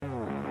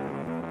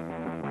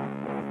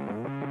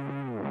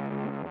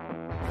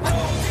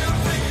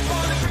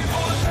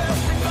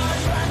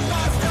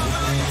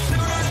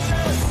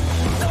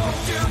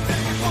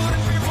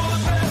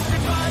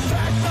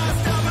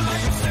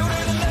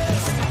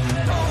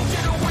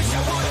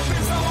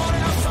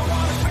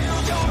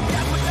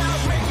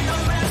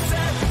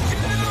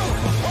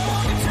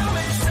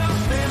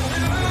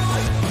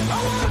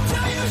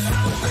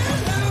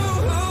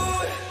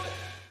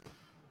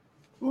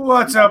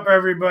What's up,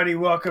 everybody?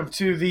 Welcome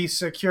to the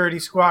Security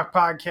Squawk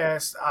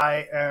podcast.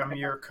 I am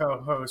your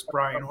co-host,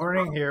 Brian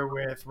Horning, here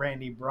with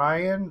Randy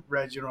Bryan,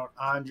 Reginald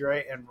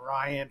Andre, and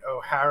Ryan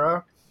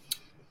O'Hara.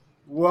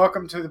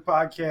 Welcome to the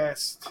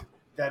podcast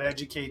that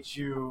educates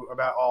you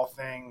about all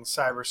things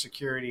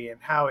cybersecurity and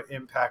how it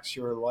impacts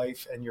your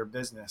life and your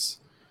business.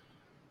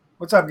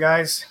 What's up,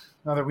 guys?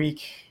 Another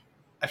week.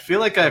 I feel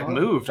like I've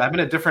moved. I'm in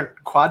a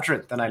different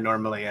quadrant than I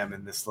normally am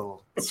in this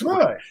little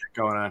Really?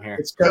 going on here.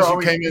 It's because you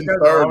came in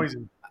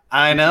third.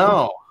 I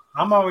know.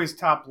 I'm always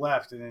top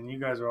left, and then you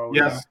guys are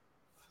always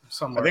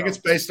somewhere I think else.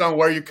 it's based on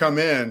where you come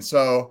in.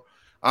 So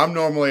I'm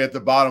normally at the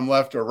bottom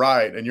left or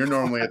right, and you're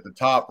normally at the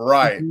top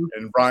right,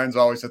 and Brian's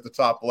always at the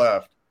top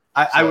left.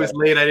 I was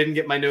late. I didn't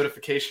get my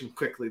notification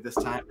quickly this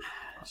time.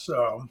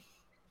 So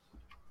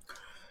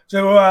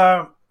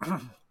today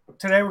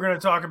we're going to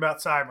talk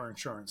about cyber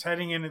insurance.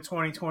 Heading into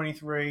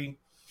 2023,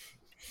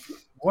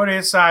 what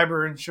is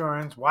cyber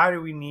insurance? Why do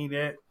we need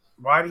it?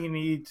 Why do you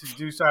need to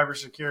do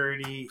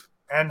cybersecurity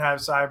and have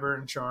cyber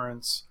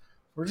insurance?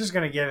 We're just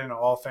going to get into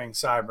all things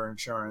cyber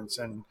insurance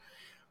and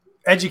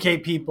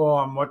educate people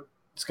on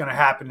what's going to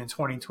happen in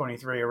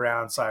 2023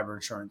 around cyber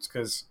insurance,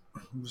 because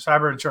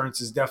cyber insurance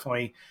is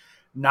definitely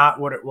not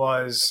what it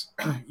was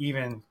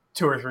even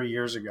 2 or 3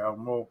 years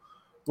ago.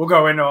 We'll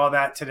go into all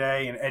that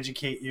today and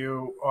educate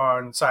you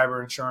on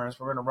cyber insurance.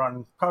 We're going to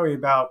run probably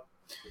about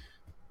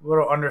a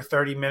little under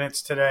 30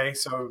 minutes today,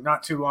 so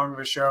not too long of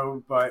a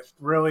show, but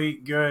really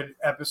good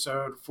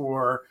episode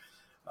for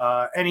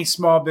any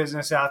small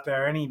business out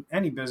there,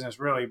 any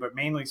business really, but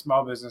mainly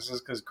small businesses,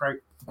 because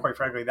quite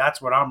frankly,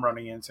 that's what I'm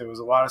running into, is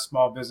a lot of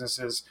small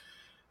businesses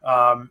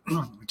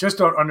just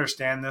don't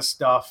understand this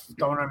stuff,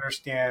 don't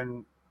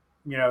understand,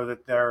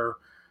 that their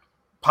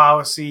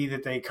policy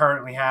that they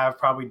currently have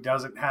probably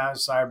doesn't have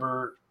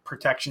cyber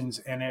protections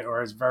in it, or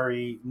has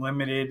very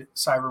limited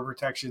cyber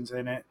protections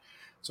in it.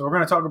 So we're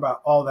going to talk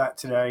about all that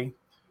today.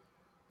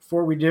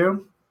 Before we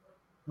do,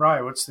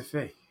 Ryan, what's the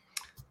fee?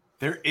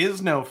 There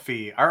is no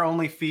fee. Our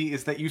only fee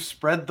is that you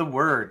spread the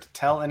word.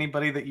 Tell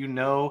anybody that you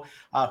know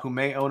who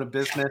may own a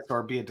business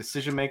or be a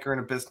decision maker in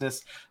a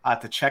business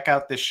to check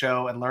out this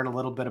show and learn a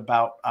little bit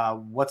about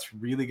what's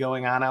really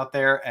going on out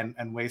there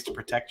and ways to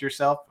protect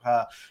yourself.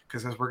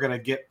 Because as we're going to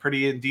get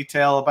pretty in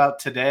detail about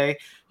today,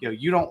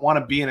 you don't want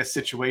to be in a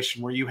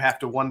situation where you have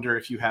to wonder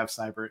if you have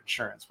cyber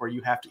insurance, where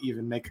you have to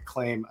even make a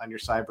claim on your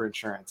cyber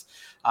insurance.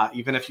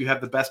 Even if you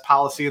have the best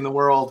policy in the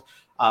world,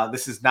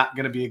 this is not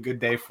going to be a good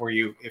day for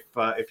you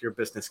if your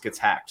business gets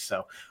hacked.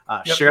 So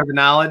share the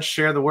knowledge,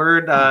 share the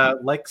word,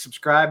 like,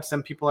 subscribe,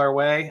 send people our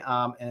way,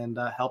 and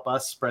help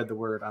us spread the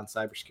word on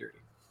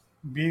cybersecurity.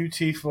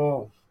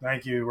 Beautiful.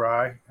 Thank you,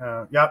 Rye.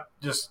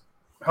 Just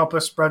help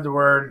us spread the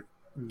word,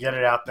 get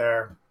it out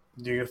there,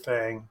 do your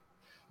thing,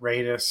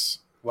 rate us,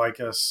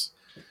 like us,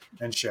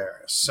 and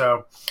share us.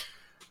 So,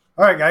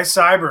 all right, guys,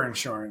 cyber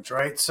insurance,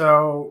 right?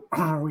 So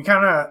we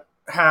kind of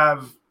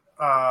have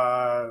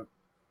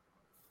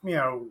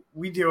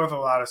we deal with a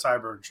lot of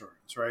cyber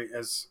insurance, right?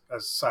 As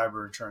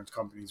cyber insurance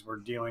companies, we're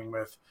dealing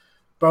with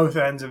both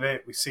ends of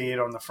it. We see it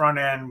on the front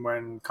end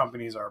when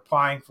companies are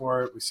applying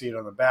for it. We see it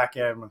on the back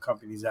end when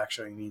companies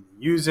actually need to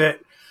use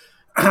it.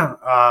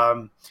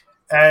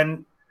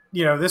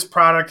 This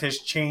product has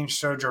changed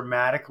so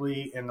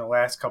dramatically in the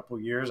last couple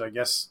of years. I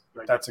guess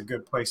that's a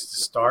good place to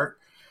start.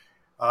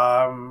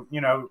 2-3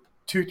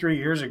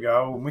 years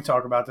ago, when we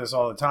talk about this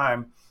all the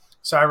time,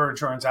 cyber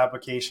insurance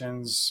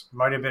applications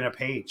might have been a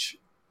page,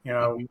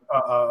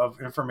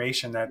 of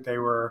information that they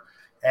were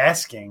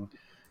asking.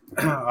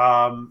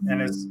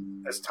 And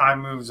as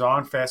time moves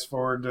on, fast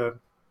forward to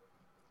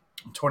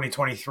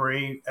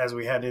 2023, as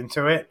we head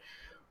into it,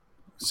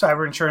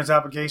 cyber insurance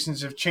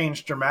applications have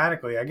changed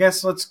dramatically. I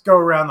guess let's go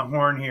around the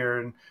horn here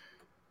and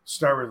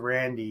start with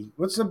Randy.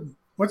 What's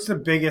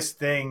the biggest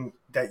thing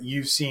that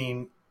you've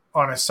seen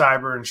on a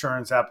cyber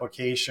insurance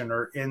application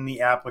or in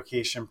the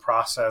application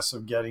process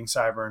of getting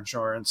cyber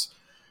insurance?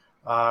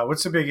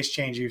 What's the biggest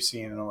change you've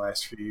seen in the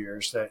last few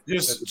years?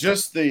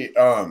 Just the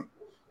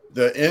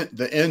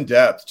in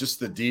depth, just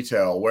the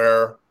detail.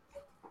 Where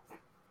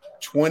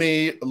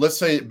let's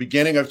say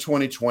beginning of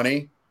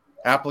 2020,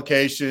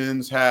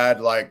 applications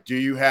had do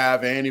you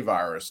have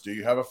antivirus? Do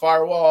you have a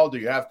firewall? Do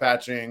you have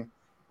patching?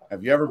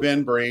 Have you ever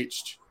been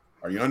breached?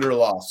 Are you under a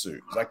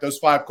lawsuit? It's those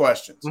 5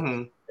 questions.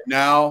 Mm-hmm.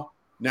 Now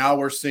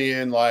we're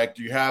seeing do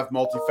you have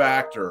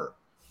multi-factor?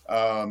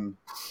 Do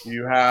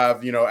you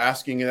have,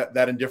 asking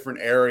that in different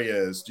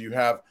areas? Do you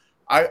have,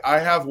 I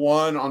have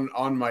one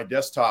on my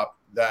desktop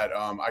that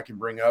I can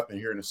bring up in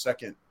here in a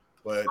second,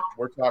 but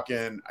we're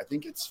talking, I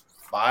think it's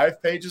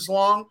 5 pages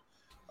long.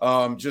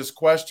 Just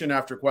question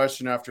after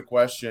question after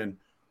question,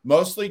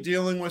 mostly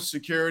dealing with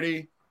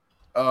security,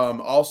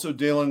 also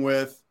dealing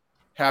with,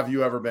 have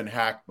you ever been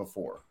hacked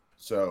before?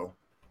 So.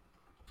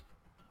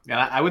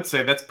 Yeah, I would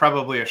say that's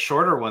probably a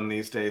shorter one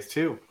these days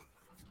too.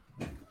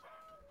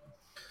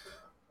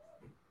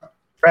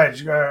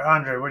 Reg,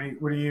 Andre,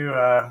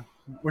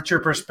 what's your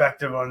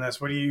perspective on this?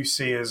 What do you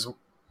see as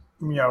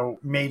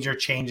major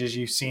changes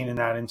you've seen in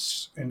that in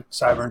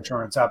cyber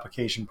insurance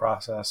application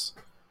process?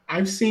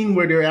 I've seen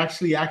where they're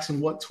actually asking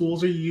what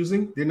tools are you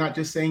using. They're not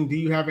just saying, "Do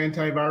you have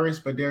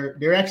antivirus?" But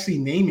they're actually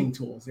naming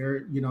tools.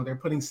 They're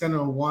putting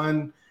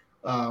SentinelOne,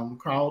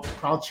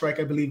 CrowdStrike,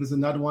 I believe, is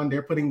another one.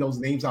 They're putting those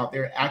names out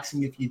there,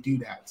 asking if you do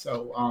that.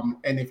 So,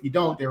 and if you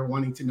don't, they're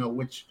wanting to know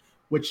which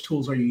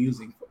tools are you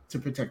using to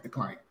protect the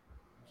client.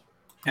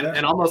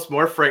 And almost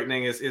more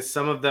frightening is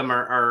some of them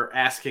are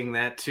asking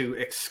that to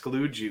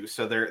exclude you.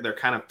 So they're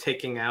kind of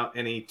taking out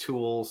any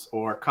tools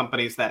or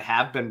companies that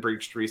have been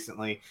breached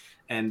recently,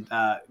 and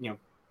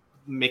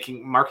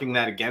marking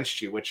that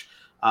against you, which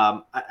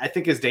I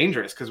think is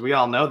dangerous, because we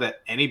all know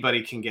that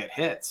anybody can get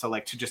hit. So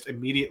like to just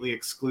immediately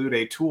exclude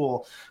a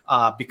tool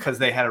because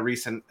they had a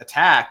recent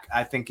attack,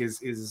 I think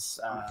is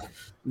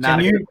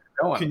not.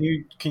 Can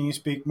you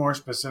speak more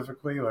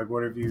specifically? Like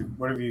what have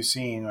you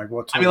seen? Like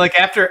what? I mean, like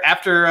after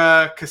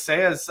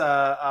Kaseya's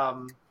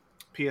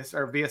PS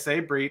or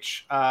VSA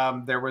breach,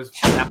 there was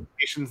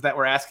applications that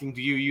were asking,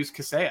 "Do you use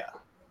Kaseya?"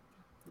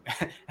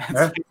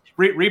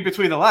 Read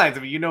between the lines.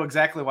 I mean, you know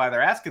exactly why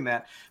they're asking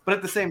that. But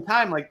at the same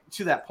time, like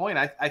to that point,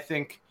 I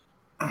think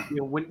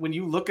when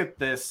you look at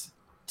this,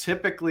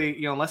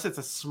 typically, unless it's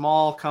a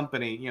small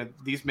company,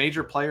 these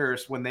major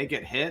players, when they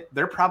get hit,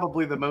 they're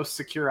probably the most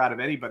secure out of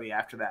anybody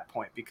after that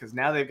point, because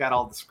now they've got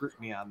all the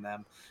scrutiny on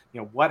them.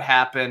 What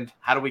happened?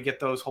 How do we get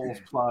those holes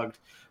plugged?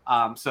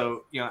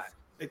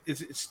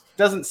 It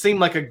doesn't seem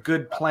like a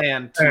good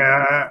plan.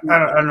 I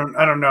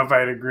don't know if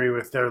I'd agree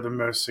with they're the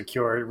most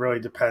secure. It really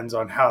depends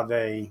on how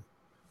they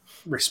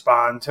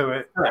respond to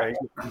it, right?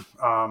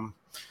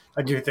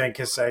 I do think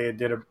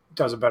Kaseya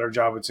does a better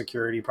job with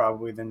security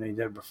probably than they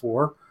did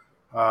before,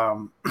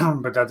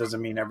 but that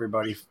doesn't mean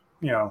everybody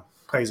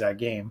plays that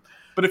game.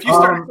 But if you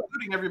start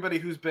including everybody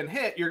who's been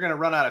hit, you're going to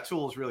run out of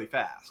tools really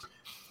fast.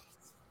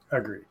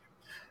 Agreed.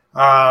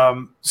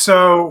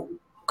 So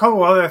a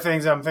couple other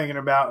things I'm thinking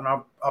about, and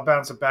I'll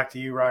bounce it back to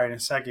you, Ryan, in a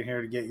second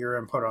here to get your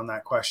input on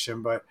that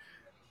question. But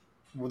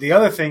the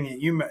other thing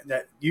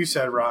that you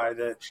said, Ryan,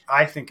 that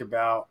I think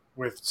about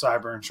with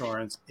cyber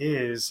insurance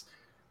is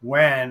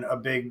when a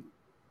big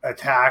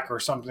attack or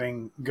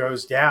something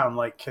goes down,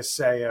 like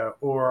Kaseya,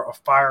 or a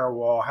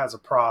firewall has a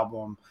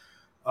problem.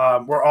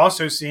 We're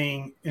also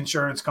seeing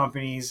insurance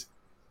companies,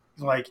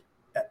 like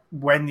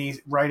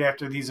right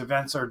after these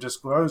events are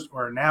disclosed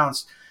or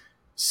announced,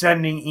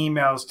 sending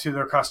emails to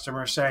their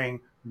customers saying,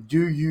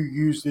 "Do you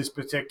use this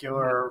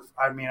particular?"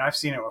 I mean, I've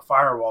seen it with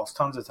firewalls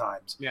tons of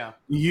times. Yeah,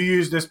 you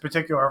use this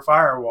particular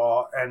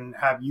firewall, and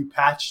have you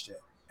patched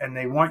it? And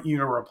they want you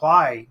to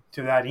reply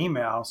to that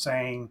email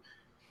saying,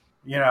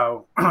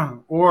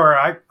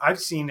 or I've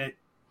seen it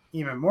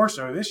even more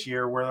so this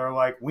year, where they're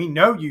like, "We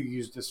know you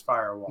used this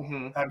firewall.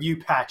 Mm-hmm. Have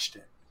you patched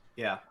it?"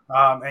 Yeah.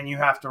 And you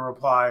have to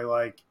reply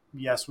like,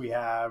 "Yes, we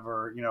have,"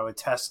 or,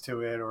 attest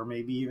to it, or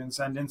maybe even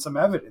send in some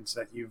evidence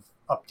that you've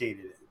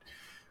updated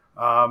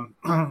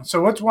it.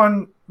 So what's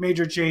one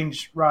major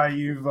change, Rye,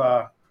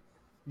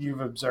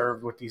 you've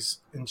observed with these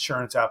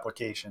insurance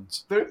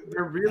applications? They're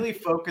really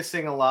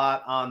focusing a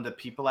lot on the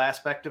people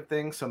aspect of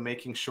things. So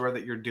making sure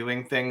that you're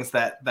doing things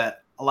that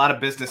a lot of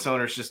business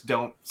owners just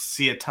don't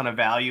see a ton of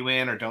value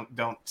in, or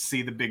don't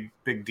see the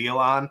big deal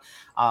on,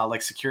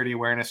 like security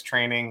awareness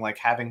training, like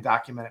having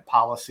documented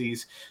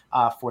policies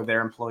for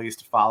their employees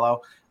to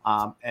follow.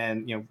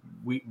 And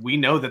we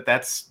know that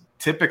that's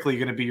typically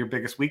going to be your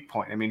biggest weak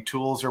point. I mean,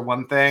 tools are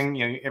one thing.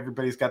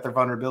 Everybody's got their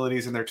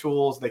vulnerabilities in their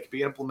tools. They can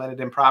be implemented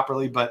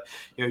improperly, but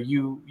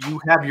you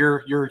have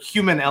your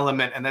human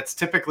element, and that's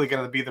typically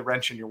going to be the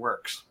wrench in your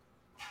works.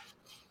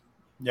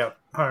 Yep,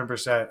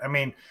 100%. I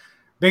mean,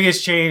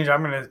 biggest change,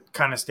 I'm going to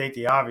kind of state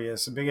the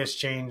obvious. The biggest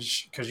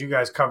change, because you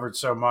guys covered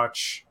so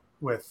much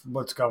with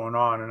what's going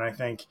on, and I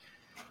think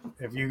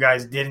if you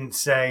guys didn't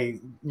say,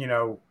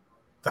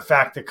 the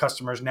fact that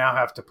customers now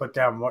have to put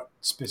down what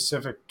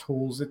specific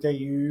tools that they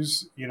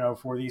use,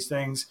 for these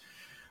things.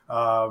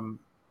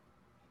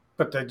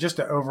 But just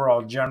the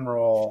overall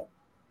general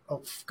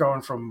of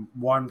going from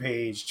one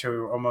page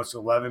to almost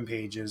 11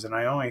 pages. And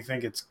I only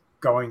think it's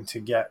going to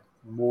get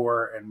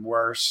more and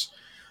worse,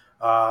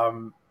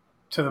 to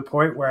the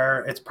point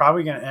where it's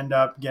probably going to end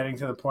up getting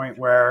to the point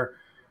where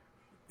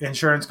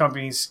insurance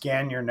companies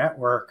scan your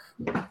network,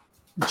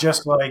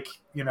 just like,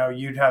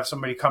 you'd have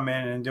somebody come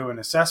in and do an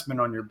assessment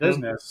on your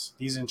business.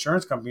 These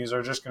insurance companies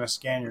are just going to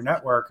scan your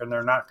network, and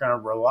they're not going to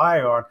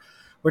rely on,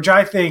 which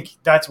I think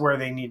that's where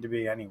they need to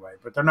be anyway,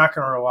 but they're not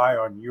going to rely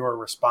on your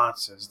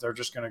responses. They're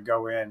just going to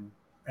go in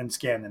and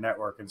scan the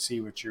network and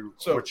see what you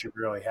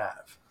really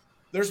have.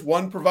 There's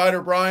one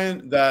provider,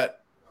 Brian,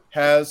 that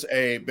has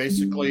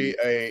basically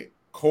a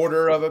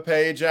quarter of a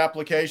page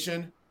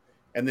application,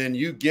 and then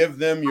you give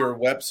them your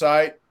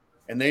website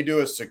and they do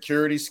a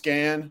security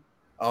scan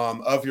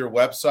of your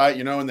website,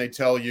 and they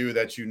tell you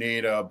that you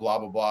need a blah,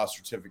 blah, blah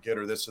certificate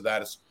or this or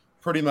that. It's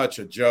pretty much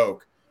a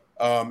joke.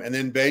 And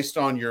then based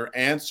on your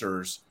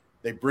answers,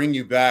 they bring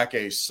you back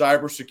a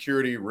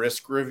cybersecurity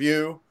risk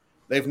review.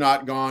 They've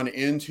not gone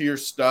into your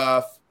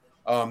stuff.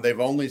 They've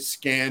only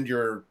scanned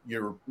your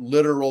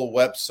literal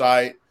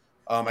website.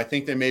 I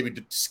think they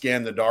maybe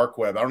scan the dark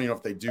web. I don't even know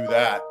if they do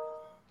that.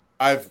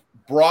 I've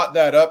brought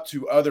that up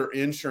to other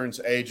insurance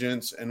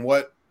agents, and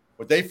what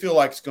they feel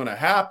like is going to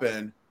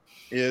happen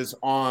is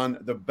on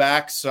the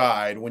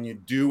backside, when you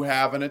do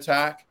have an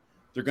attack,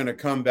 they're going to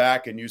come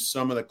back and use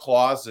some of the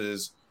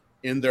clauses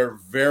in their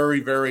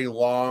very, very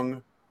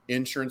long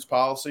insurance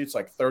policy. It's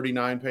like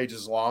 39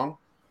 pages long.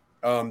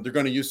 They're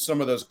going to use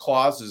some of those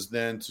clauses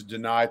then to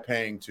deny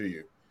paying to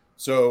you.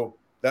 So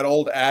that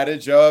old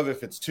adage of,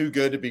 if it's too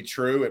good to be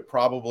true, it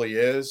probably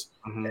is.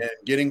 Mm-hmm. And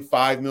getting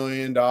 $5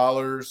 million in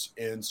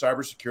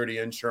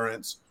cybersecurity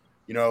insurance,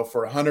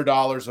 for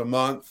 $100 a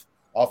month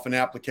off an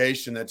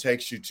application that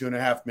takes you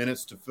 2.5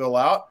 minutes to fill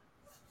out,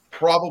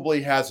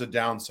 probably has a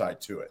downside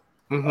to it.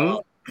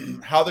 Mm-hmm.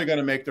 How they're going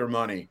to make their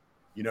money,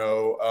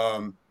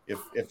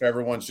 if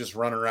everyone's just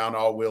running around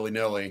all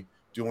willy-nilly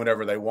doing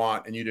whatever they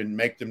want and you didn't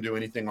make them do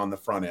anything on the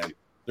front end.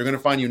 They're going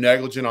to find you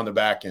negligent on the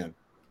back end.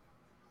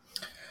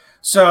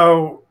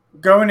 So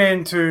going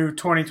into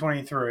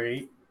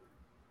 2023,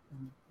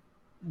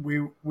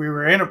 we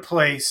were in a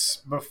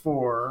place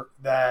before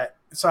that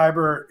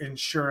cyber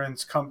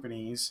insurance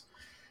companies,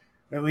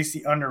 at least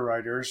the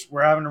underwriters,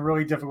 were having a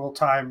really difficult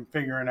time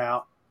figuring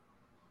out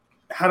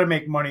how to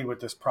make money with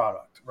this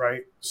product,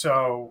 right?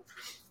 So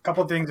a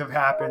couple of things have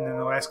happened in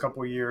the last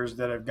couple of years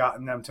that have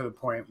gotten them to the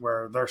point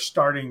where they're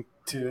starting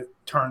to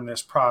turn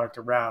this product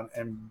around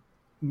and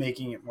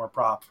making it more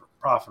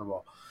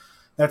profitable.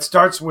 That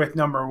starts with,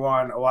 number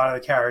one, a lot of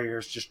the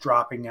carriers just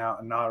dropping out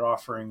and not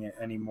offering it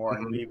anymore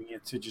and leaving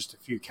it to just a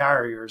few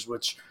carriers,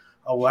 which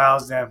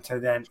allows them to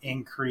then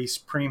increase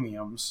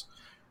premiums.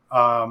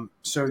 So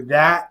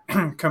that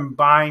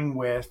combined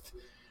with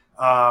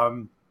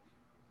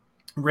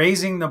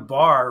raising the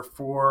bar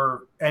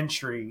for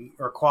entry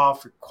or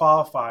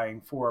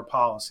qualifying for a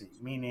policy,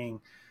 meaning,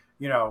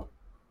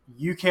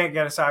 you can't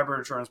get a cyber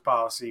insurance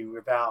policy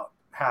without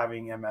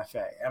having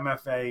MFA.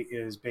 MFA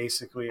is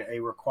basically a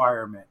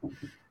requirement.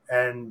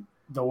 And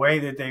the way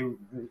that they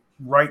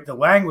write the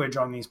language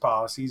on these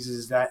policies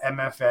is that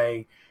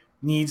MFA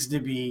needs to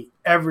be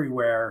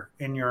everywhere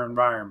in your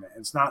environment.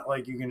 It's not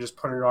like you can just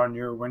put it on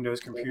your Windows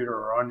computer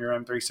or on your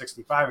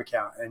M365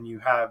 account and you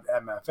have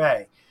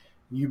MFA.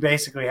 You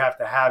basically have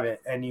to have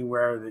it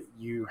anywhere that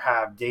you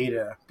have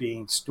data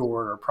being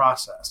stored or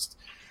processed.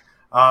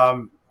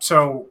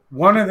 So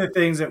one of the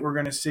things that we're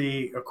going to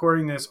see,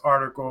 according to this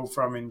article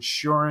from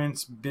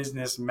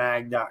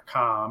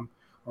insurancebusinessmag.com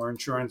or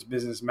Insurance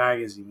Business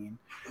Magazine,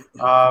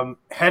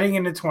 heading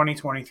into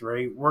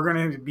 2023, we're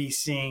going to be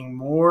seeing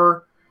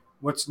more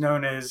what's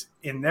known as,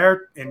 in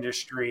their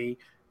industry,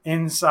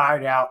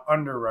 inside out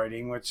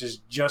underwriting, which is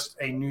just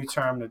a new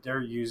term that they're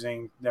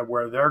using, that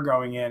where they're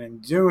going in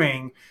and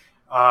doing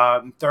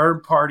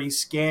third-party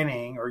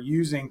scanning or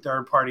using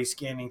third-party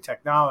scanning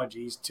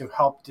technologies to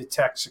help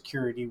detect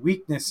security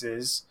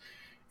weaknesses,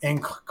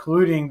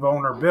 including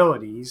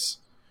vulnerabilities.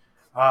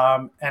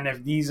 And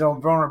if these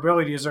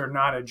vulnerabilities are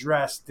not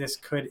addressed, this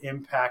could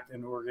impact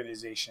an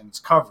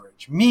organization's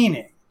coverage.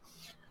 Meaning,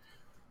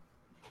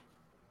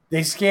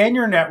 they scan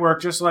your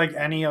network just like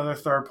any other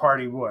third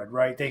party would,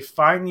 right? They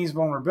find these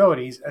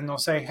vulnerabilities and they'll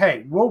say,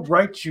 hey, we'll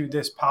write you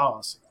this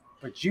policy,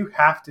 but you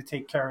have to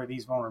take care of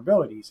these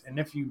vulnerabilities. And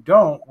if you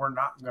don't, we're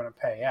not going to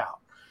pay out.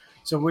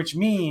 So which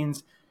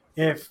means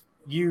if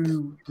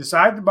you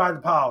decide to buy the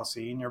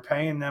policy and you're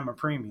paying them a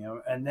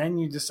premium, and then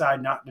you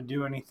decide not to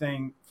do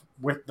anything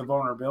with the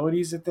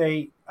vulnerabilities that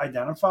they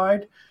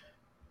identified,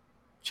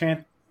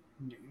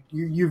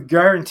 you're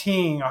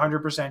guaranteeing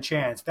 100%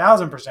 chance,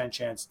 1,000%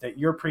 chance that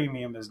your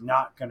premium is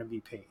not going to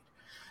be paid.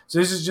 So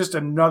this is just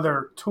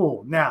another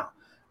tool. Now,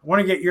 I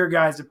want to get your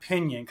guys'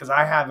 opinion, because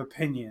I have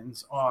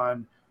opinions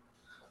on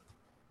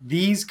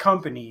these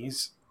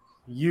companies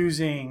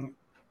using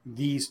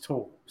these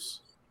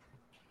tools.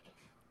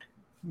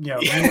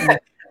 It'll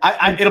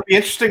be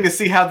interesting to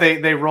see how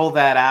they roll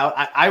that out.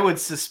 I would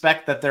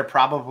suspect that they're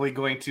probably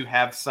going to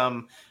have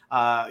some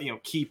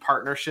key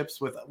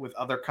partnerships with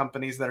other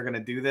companies that are going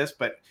to do this,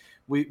 but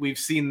we've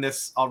seen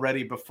this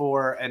already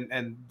before,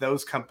 and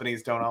those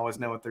companies don't always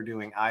know what they're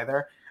doing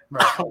either.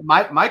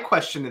 Right. My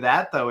question to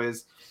that, though,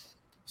 is,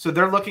 so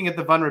they're looking at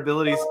the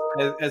vulnerabilities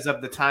as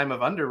of the time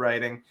of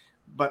underwriting,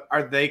 but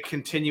are they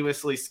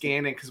continuously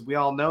scanning? Because we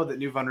all know that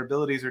new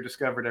vulnerabilities are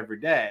discovered every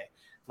day.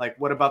 Like,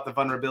 what about the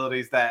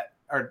vulnerabilities that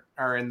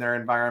are in their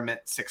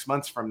environment 6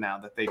 months from now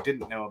that they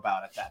didn't know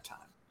about at that time?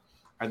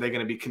 Are they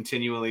going to be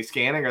continually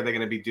scanning? Are they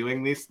going to be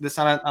doing this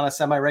on a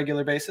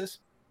semi-regular basis?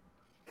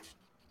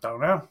 Don't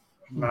know.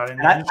 Not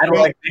in I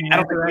don't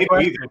think we do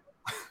either.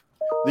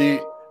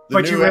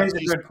 But you raised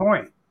a good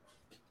point.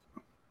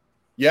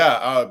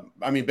 Yeah,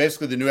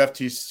 basically the new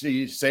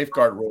FTC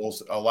safeguard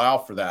rules allow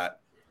for that,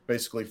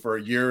 basically for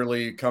a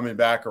yearly coming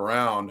back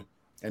around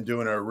and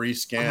doing a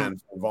rescan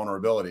for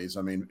vulnerabilities.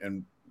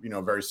 And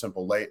very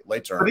simple late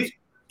terms. But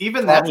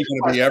even that's probably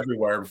going to be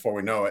everywhere before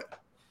we know it.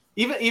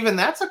 Even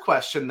that's a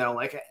question, though.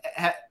 Like,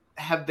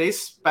 have they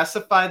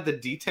specified the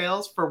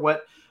details for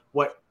what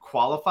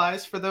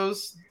qualifies for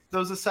those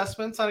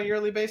assessments on a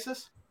yearly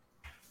basis?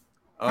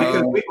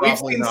 We've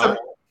seen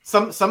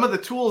some of the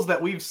tools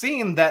that we've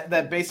seen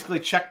that basically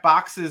check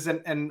boxes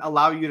and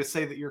allow you to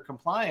say that you're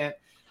compliant,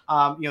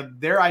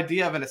 their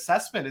idea of an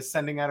assessment is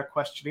sending out a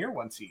questionnaire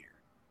once a year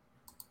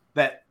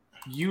that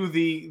you,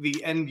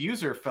 the end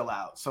user, fill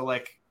out. So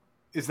like,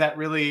 is that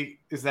really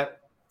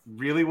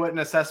what an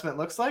assessment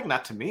looks like?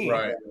 Not to me.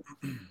 Right.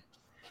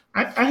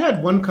 I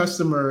had one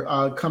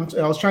customer come to,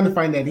 I was trying to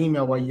find that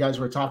email while you guys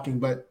were talking,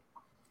 but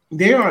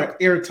they are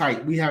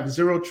airtight. We have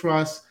zero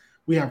trust.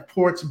 We have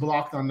ports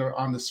blocked on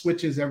the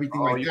switches, everything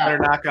like that. You better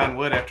knock on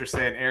wood after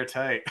saying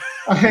airtight.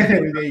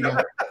 There you go.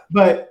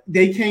 But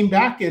they came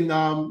back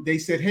and they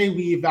said, hey,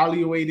 we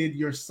evaluated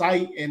your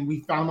site and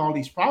we found all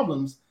these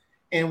problems.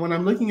 And when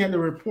I'm looking at the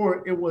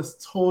report, it was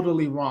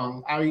totally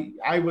wrong.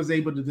 I was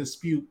able to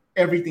dispute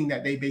everything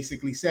that they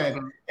basically said.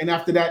 Mm-hmm. And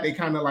after that, they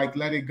kind of like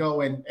let it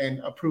go and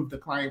approve the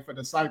client for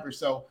the cyber.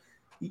 So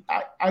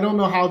I don't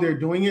know how they're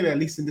doing it, at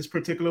least in this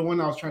particular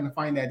one. I was trying to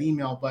find that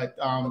email, but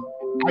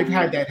I've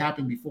had that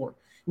happen before.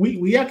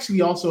 We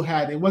actually also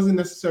had, it wasn't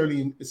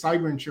necessarily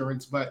cyber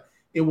insurance, but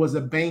it was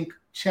a bank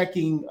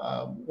checking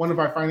one of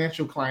our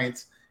financial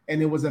clients.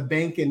 And it was a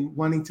bank and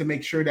wanting to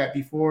make sure that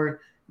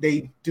before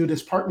they do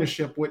this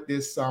partnership with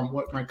this,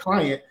 with my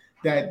client,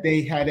 that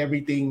they had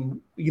everything,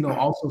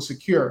 also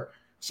secure.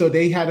 So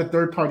they had a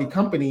third-party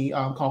company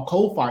called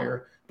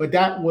Coldfire, but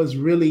that was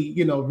really,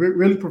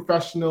 really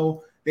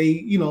professional.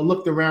 They,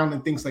 looked around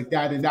and things like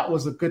that, and that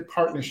was a good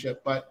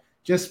partnership. But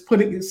just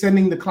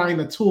sending the client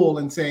a tool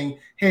and saying,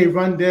 "Hey,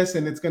 run this,"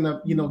 and it's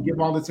gonna,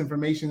 give all this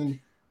information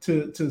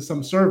to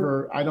some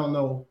server. I don't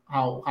know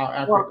how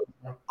accurate.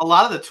 Well, a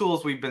lot of the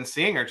tools we've been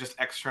seeing are just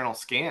external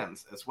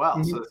scans as well.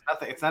 Mm-hmm. So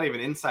it's not even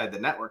inside the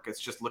network.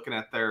 It's just looking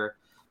at their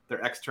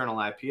external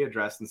IP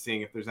address and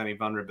seeing if there's any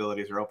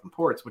vulnerabilities or open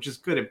ports, which is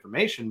good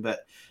information.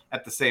 But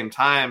at the same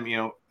time,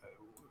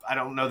 I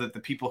don't know that the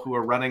people who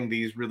are running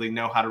these really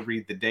know how to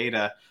read the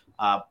data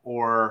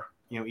or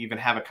even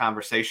have a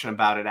conversation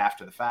about it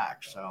after the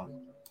fact.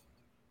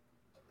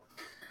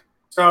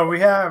 So we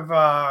have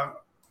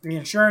the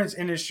insurance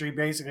industry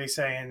basically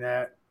saying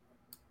that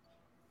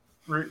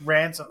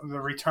the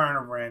return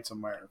of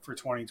ransomware for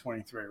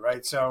 2023,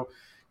 right? So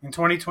in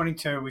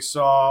 2022, we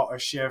saw a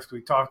shift.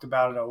 We talked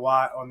about it a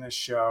lot on this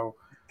show,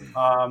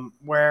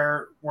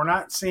 where we're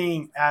not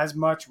seeing as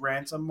much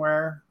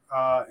ransomware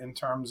in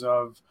terms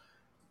of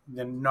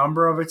the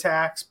number of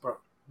attacks, but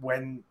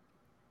when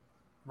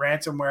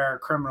ransomware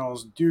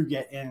criminals do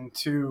get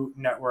into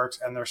networks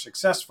and they're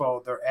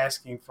successful, they're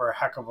asking for a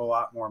heck of a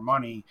lot more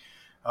money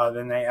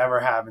than they ever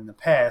have in the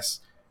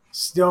past,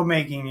 still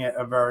making it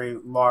a very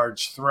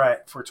large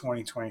threat for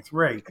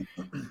 2023.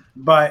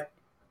 But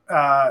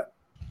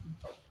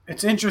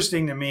it's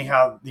interesting to me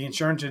how the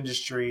insurance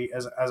industry,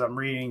 as I'm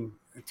reading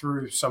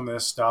through some of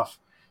this stuff,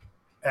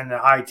 and the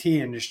IT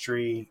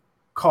industry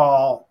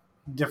call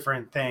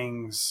different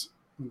things,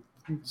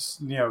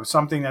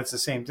 something that's the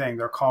same thing.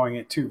 They're calling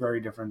it two very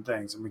different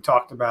things. And we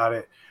talked about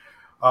it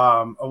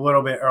a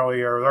little bit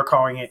earlier. They're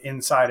calling it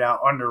inside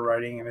out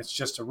underwriting, and it's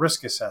just a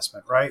risk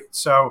assessment, right?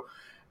 So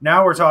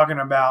now we're talking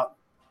about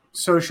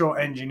social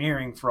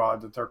engineering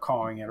fraud that they're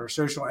calling it, or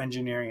social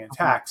engineering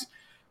attacks.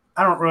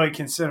 I don't really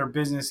consider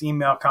business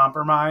email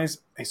compromise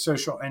a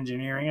social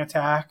engineering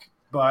attack,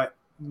 but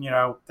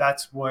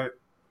that's what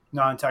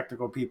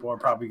non-technical people are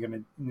probably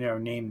going to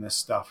name this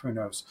stuff. Who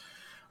knows?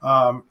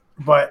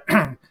 But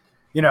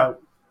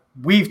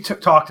we've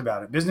talked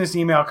about it. Business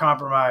email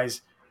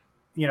compromise,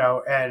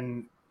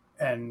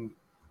 and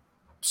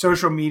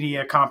social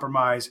media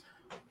compromise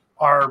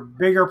are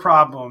bigger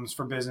problems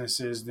for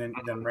businesses than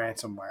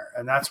ransomware,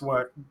 and that's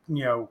what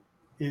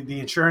the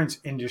insurance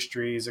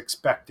industry is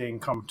expecting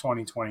come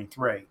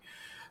 2023.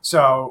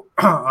 So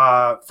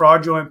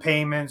fraudulent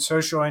payments,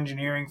 social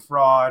engineering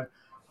fraud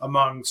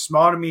among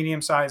small to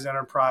medium-sized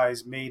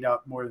enterprise made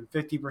up more than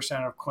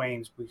 50% of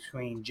claims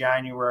between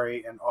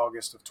January and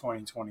August of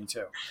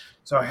 2022.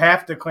 So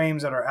half the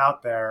claims that are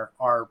out there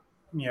are,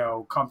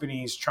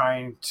 companies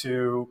trying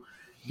to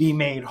be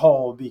made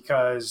whole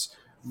because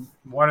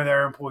one of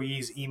their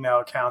employees' email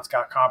accounts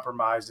got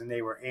compromised and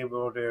they were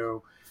able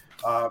to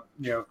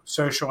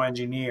social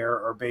engineer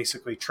or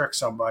basically trick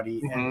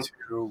somebody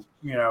into,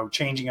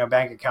 changing a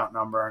bank account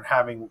number and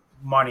having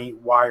money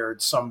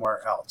wired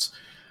somewhere else.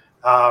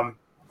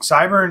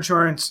 Cyber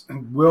insurance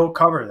will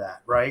cover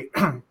that, right?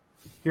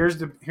 Here's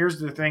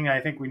the thing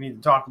I think we need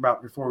to talk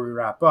about before we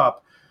wrap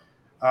up.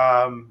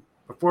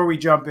 Before we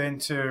jump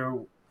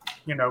into,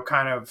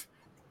 kind of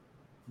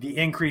the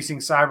increasing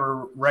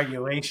cyber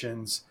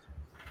regulations,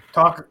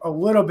 talk a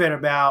little bit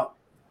about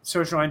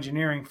social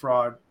engineering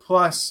fraud.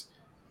 Plus,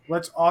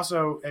 let's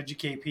also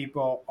educate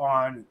people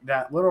on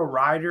that little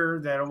rider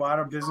that a lot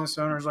of business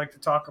owners like to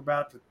talk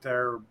about, that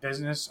their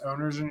business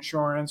owner's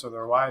insurance or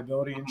their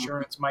liability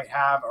insurance might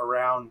have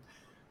around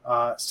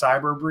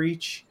cyber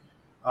breach,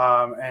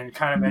 and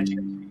kind of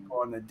educate people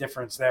on the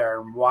difference there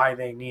and why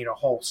they need a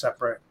whole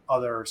separate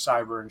other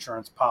cyber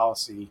insurance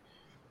policy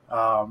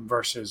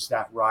versus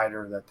that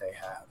rider that they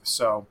have.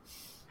 So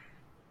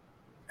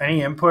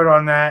Any input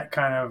on that?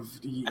 Kind of.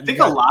 I think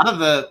a lot of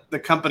the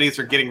companies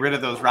are getting rid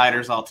of those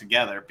riders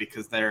altogether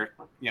because they're,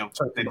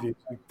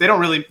 they don't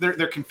really,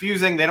 they're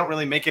confusing. They don't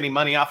really make any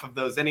money off of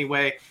those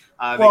anyway.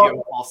 They give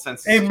a false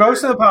sense of in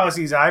most of the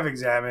policies I've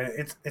examined,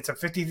 it's a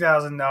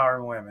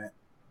 $50,000 limit.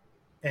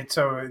 And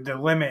so the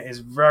limit is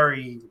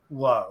very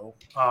low.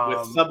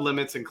 With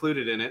sub-limits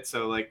included in it.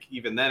 So, like,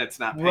 even then it's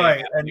not paying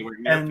right. anywhere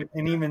near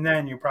and even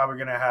then you're probably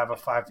going to have a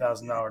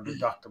 $5,000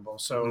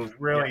 deductible. So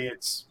really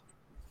it's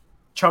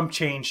chump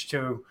change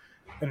to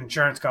an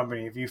insurance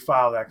company if you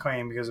file that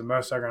claim, because the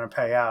most they're going to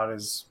pay out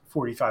is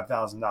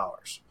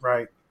 $45,000,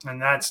 right? And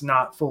that's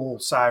not full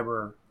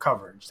cyber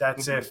coverage.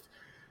 That's if,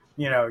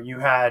 you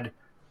had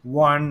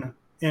one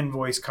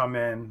invoice come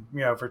in,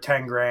 for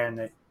 10 grand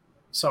that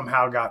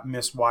somehow got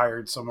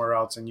miswired somewhere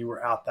else and you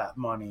were out that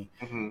money.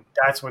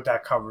 That's what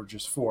that coverage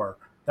is for.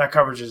 That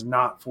coverage is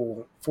not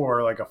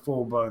for like a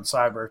full-blown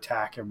cyber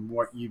attack and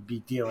what you'd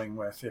be dealing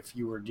with if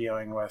you were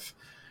dealing with,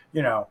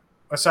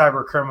 a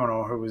cyber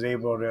criminal who was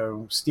able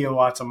to steal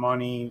lots of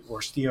money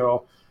or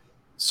steal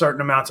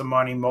certain amounts of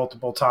money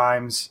multiple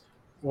times,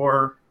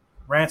 or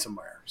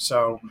ransomware.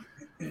 So,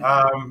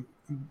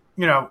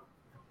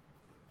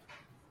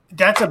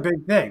 that's a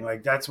big thing.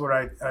 Like, that's what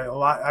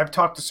I've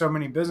talked to so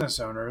many business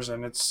owners,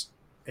 and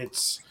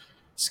it's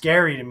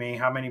scary to me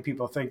how many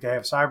people think they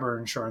have cyber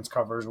insurance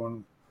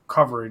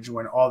coverage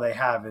when all they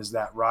have is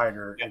that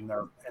rider in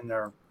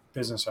their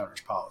business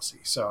owner's policy.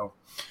 So,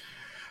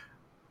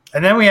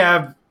 and then we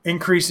have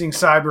increasing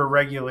cyber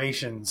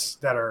regulations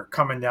that are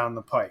coming down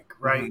the pike,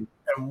 right?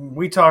 And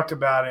we talked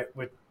about it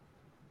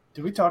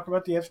did we talk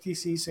about the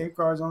FTC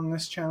safeguards on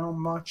this channel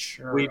much?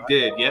 We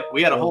did. Yep.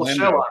 We had a whole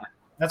show on it.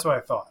 That's what I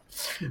thought.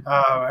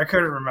 I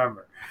couldn't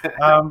remember.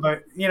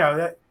 But,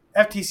 that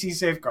FTC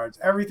safeguards,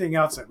 everything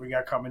else that we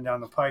got coming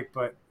down the pike.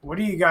 But what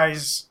do you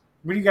guys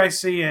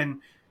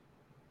seeing?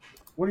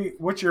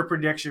 What's your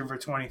prediction for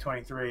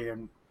 2023,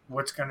 and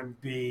what's going to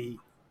be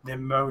the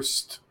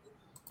most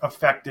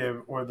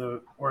effective or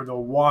the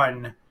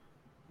one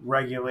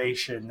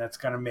regulation that's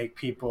going to make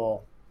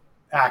people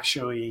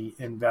actually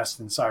invest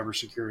in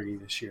cybersecurity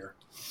this year?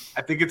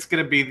 I think it's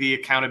going to be the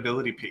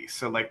accountability piece.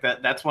 So like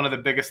that's one of the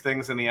biggest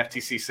things in the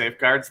FTC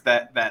safeguards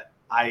that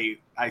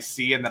I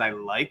see and that I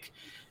like,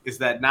 is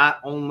that not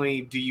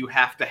only do you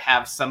have to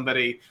have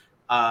somebody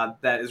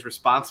that is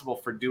responsible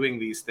for doing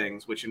these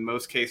things, which in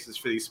most cases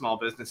for these small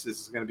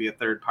businesses is going to be a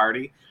third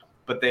party,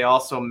 but they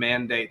also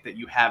mandate that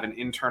you have an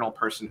internal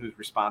person who's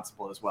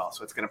responsible as well.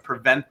 So it's going to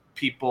prevent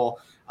people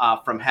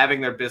from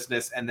having their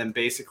business and then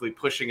basically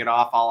pushing it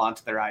off all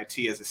onto their IT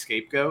as a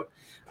scapegoat.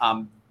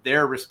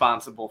 They're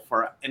responsible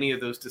for any of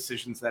those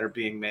decisions that are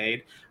being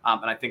made.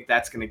 And I think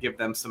that's going to give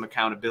them some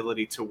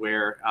accountability to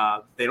where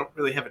they don't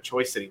really have a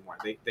choice anymore.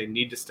 They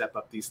need to step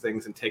up these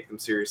things and take them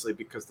seriously,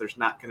 because there's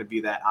not going to be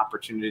that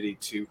opportunity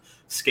to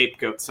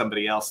scapegoat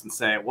somebody else and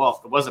say,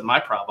 well, it wasn't my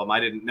problem. I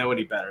didn't know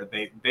any better.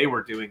 They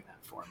were doing that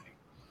for me.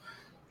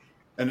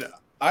 And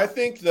I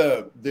think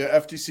the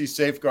FTC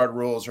safeguard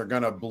rules are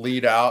going to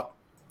bleed out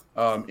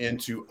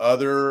into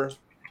other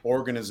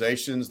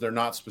organizations they're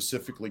not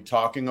specifically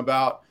talking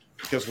about,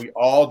 because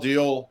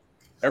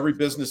every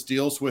business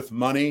deals with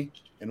money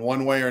in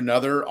one way or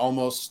another.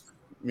 Almost,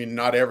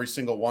 not every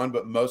single one,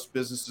 but most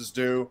businesses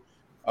do.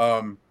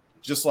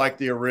 Just like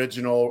the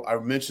original, I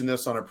mentioned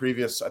this on a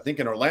previous, I think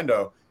in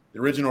Orlando, the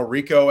original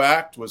RICO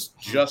Act was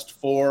just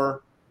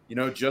for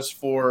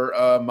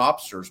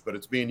mobsters, but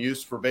it's being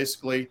used for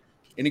basically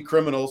any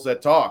criminals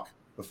that talk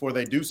before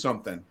they do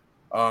something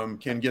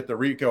can get the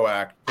RICO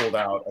Act pulled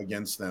out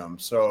against them.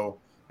 So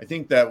I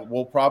think that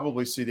we'll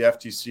probably see the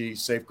FTC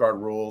safeguard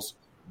rules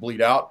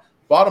bleed out.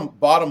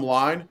 Bottom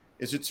line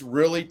is, it's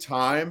really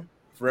time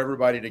for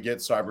everybody to get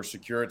cyber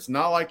secure. It's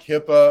not like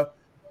HIPAA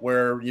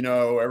where,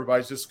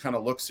 everybody just kind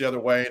of looks the other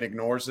way and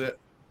ignores it.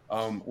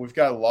 We've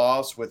got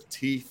laws with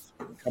teeth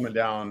coming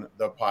down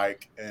the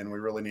pike, and we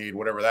really need,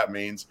 whatever that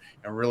means,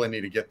 and really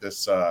need to get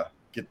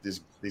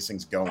these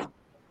things going.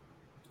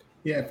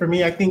 Yeah, for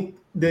me, I think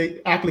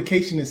the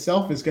application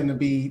itself is going to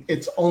be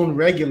its own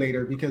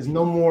regulator, because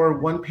no more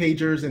one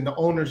pagers and the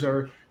owners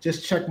are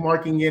just check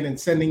marking it and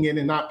sending it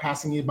and not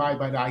passing it by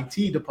the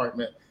IT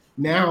department.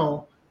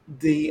 Now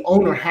the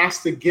owner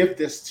has to give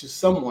this to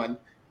someone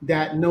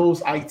that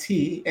knows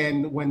IT.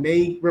 And when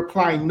they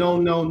reply,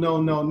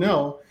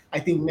 no, I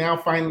think now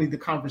finally the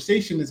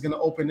conversation is going to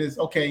open is,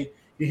 okay,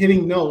 you're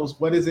hitting no's.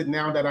 What is it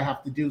now that I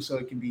have to do so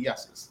it can be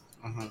yeses?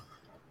 Mm-hmm.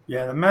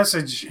 Yeah, the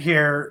message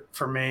here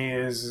for me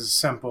is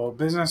simple.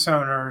 Business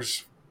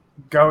owners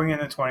going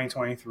into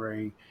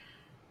 2023,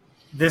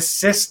 this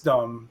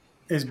system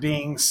is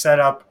being set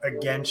up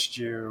against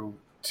you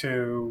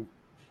to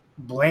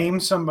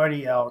blame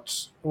somebody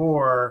else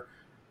or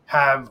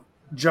have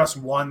just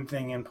one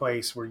thing in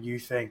place where you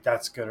think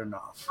that's good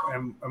enough.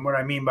 And what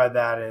I mean by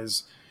that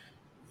is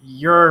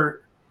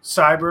your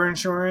cyber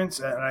insurance,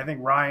 and I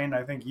think, Ryan,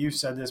 you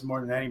said this more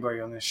than anybody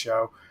on this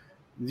show,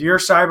 your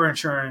cyber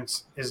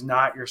insurance is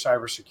not your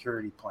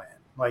cybersecurity plan.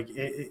 Like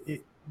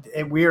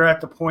we are at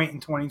the point in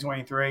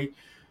 2023,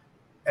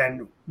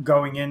 and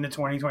going into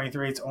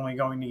 2023, it's only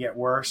going to get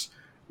worse,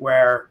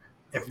 where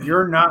if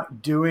you're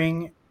not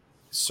doing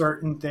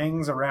certain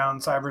things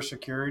around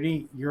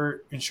cybersecurity,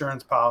 your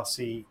insurance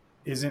policy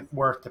isn't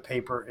worth the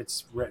paper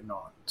it's written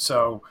on.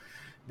 So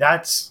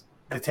that's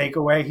the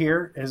takeaway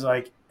here, is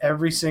like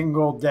every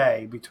single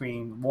day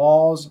between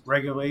laws,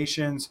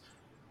 regulations,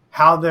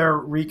 how they're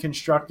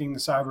reconstructing the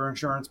cyber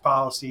insurance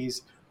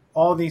policies,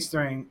 all these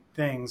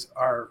things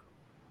are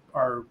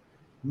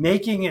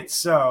making it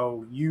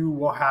so you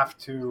will have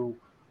to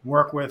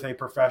work with a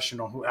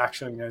professional who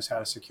actually knows how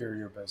to secure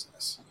your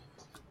business.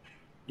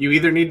 You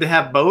either need to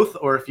have both,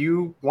 or if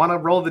you want to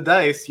roll the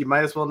dice, you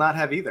might as well not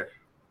have either.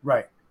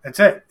 Right. That's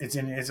it.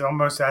 It's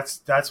almost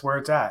that's where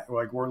it's at.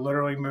 Like, we're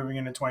literally moving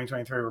into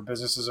 2023 where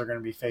businesses are going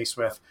to be faced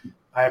with,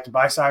 I have to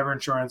buy cyber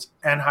insurance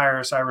and hire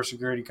a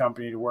cybersecurity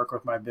company to work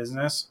with my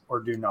business, or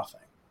do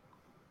nothing.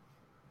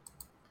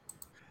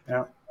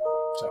 Yeah.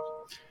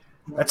 So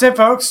that's it,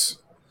 folks.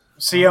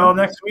 See y'all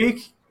next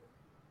week.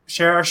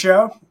 Share our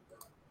show.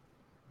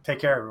 Take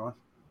care, everyone.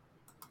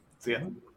 See ya.